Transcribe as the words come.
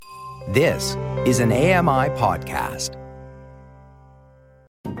This is an AMI podcast.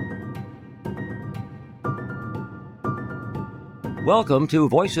 Welcome to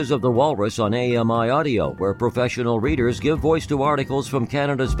Voices of the Walrus on AMI Audio, where professional readers give voice to articles from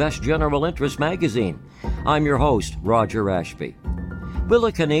Canada's best general interest magazine. I'm your host, Roger Ashby. Will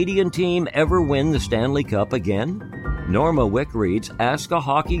a Canadian team ever win the Stanley Cup again? Norma Wick reads Ask a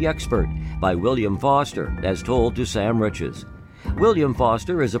Hockey Expert by William Foster, as told to Sam Riches. William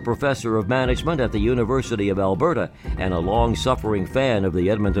Foster is a professor of management at the University of Alberta and a long-suffering fan of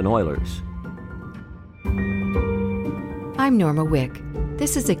the Edmonton Oilers. I'm Norma Wick.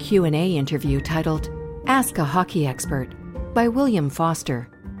 This is a Q&A interview titled Ask a Hockey Expert by William Foster,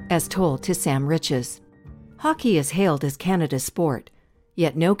 as told to Sam Riches. Hockey is hailed as Canada's sport,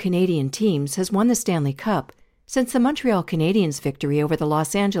 yet no Canadian teams has won the Stanley Cup since the Montreal Canadiens' victory over the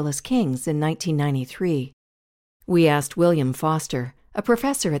Los Angeles Kings in 1993. We asked William Foster, a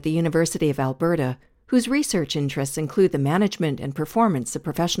professor at the University of Alberta, whose research interests include the management and performance of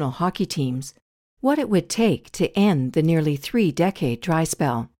professional hockey teams, what it would take to end the nearly 3-decade dry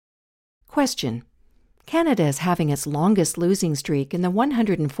spell. Question: Canada is having its longest losing streak in the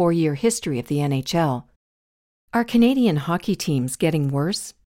 104-year history of the NHL. Are Canadian hockey teams getting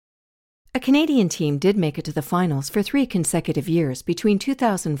worse? A Canadian team did make it to the finals for 3 consecutive years between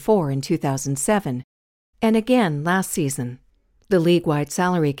 2004 and 2007, and again last season. The league-wide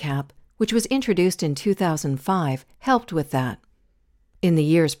salary cap, which was introduced in 2005, helped with that. In the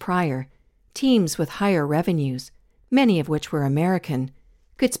years prior, teams with higher revenues, many of which were American,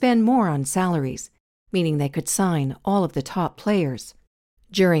 could spend more on salaries, meaning they could sign all of the top players.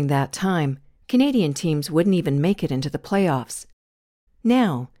 During that time, Canadian teams wouldn't even make it into the playoffs.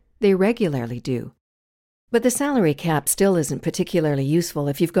 Now, they regularly do. But the salary cap still isn't particularly useful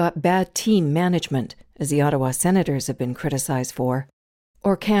if you've got bad team management, as the Ottawa Senators have been criticized for,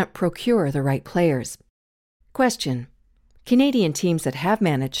 or can't procure the right players. Question: Canadian teams that have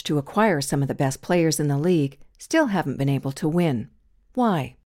managed to acquire some of the best players in the league still haven't been able to win.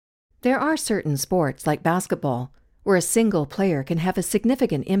 Why? There are certain sports, like basketball, where a single player can have a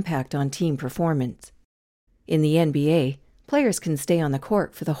significant impact on team performance. In the NBA, players can stay on the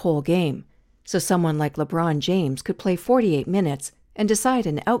court for the whole game, so someone like LeBron James could play 48 minutes and decide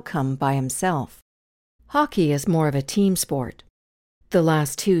an outcome by himself. Hockey is more of a team sport. The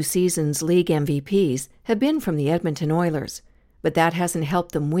last 2 seasons' league MVPs have been from the Edmonton Oilers, but that hasn't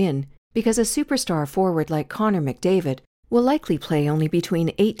helped them win because a superstar forward like Connor McDavid will likely play only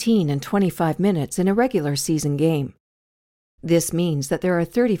between 18 and 25 minutes in a regular season game. This means that there are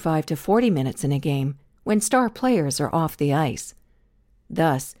 35 to 40 minutes in a game when star players are off the ice.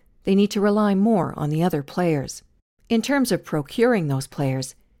 Thus, they need to rely more on the other players. In terms of procuring those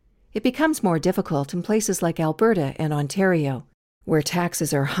players, it becomes more difficult in places like Alberta and Ontario, where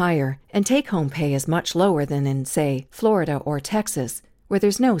taxes are higher and take-home pay is much lower than in, say, Florida or Texas, where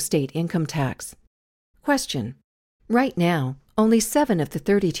there's no state income tax. Question: Right now, only 7 of the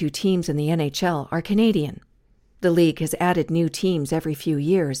 32 teams in the NHL are Canadian. The league has added new teams every few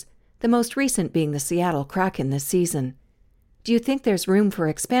years, the most recent being the Seattle Kraken this season. Do you think there's room for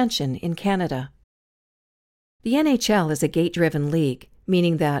expansion in Canada? The NHL is a gate-driven league,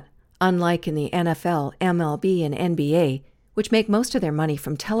 meaning that, unlike in the NFL, MLB, and NBA, which make most of their money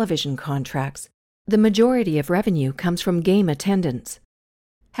from television contracts, the majority of revenue comes from game attendance.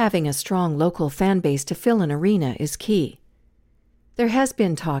 Having a strong local fan base to fill an arena is key. There has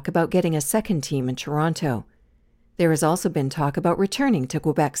been talk about getting a second team in Toronto. There has also been talk about returning to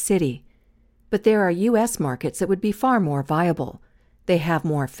Quebec City. But there are U.S. markets that would be far more viable. They have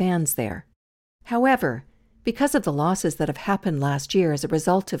more fans there. However, because of the losses that have happened last year as a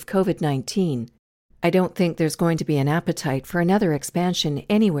result of COVID-19, I don't think there's going to be an appetite for another expansion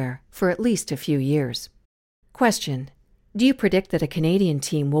anywhere for at least a few years. Question: Do you predict that a Canadian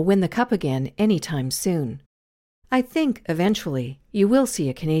team will win the Cup again anytime soon? I think, eventually, you will see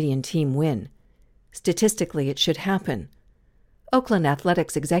a Canadian team win. Statistically, it should happen. Oakland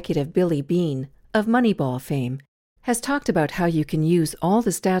Athletics executive Billy Beane, of Moneyball fame, has talked about how you can use all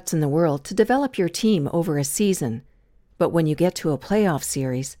the stats in the world to develop your team over a season, but when you get to a playoff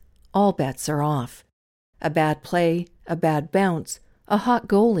series, all bets are off. A bad play, a bad bounce, a hot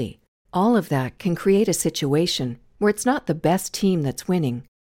goalie, all of that can create a situation where it's not the best team that's winning,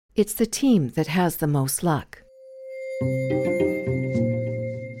 it's the team that has the most luck.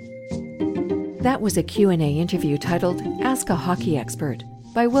 That was a Q&A interview titled Ask a Hockey Expert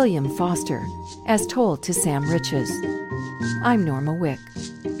by William Foster, as told to Sam Riches. I'm Norma Wick.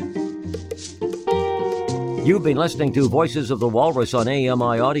 You've been listening to Voices of the Walrus on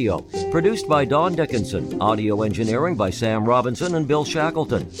AMI Audio. Produced by Don Dickinson. Audio engineering by Sam Robinson and Bill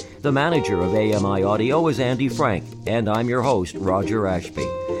Shackleton. The manager of AMI Audio is Andy Frank, and I'm your host, Roger Ashby.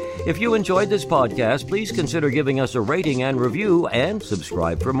 If you enjoyed this podcast, please consider giving us a rating and review, and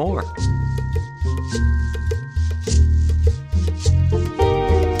subscribe for more.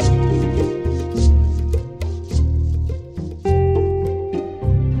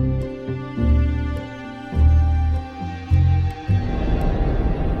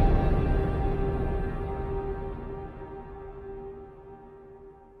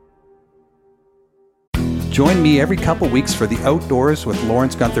 Join me every couple weeks for the Outdoors with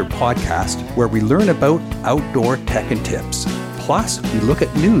Lawrence Gunther podcast, where we learn about outdoor tech and tips. Plus, we look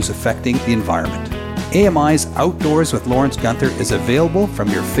at news affecting the environment. AMI's Outdoors with Lawrence Gunther is available from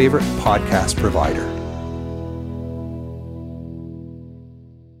your favorite podcast provider.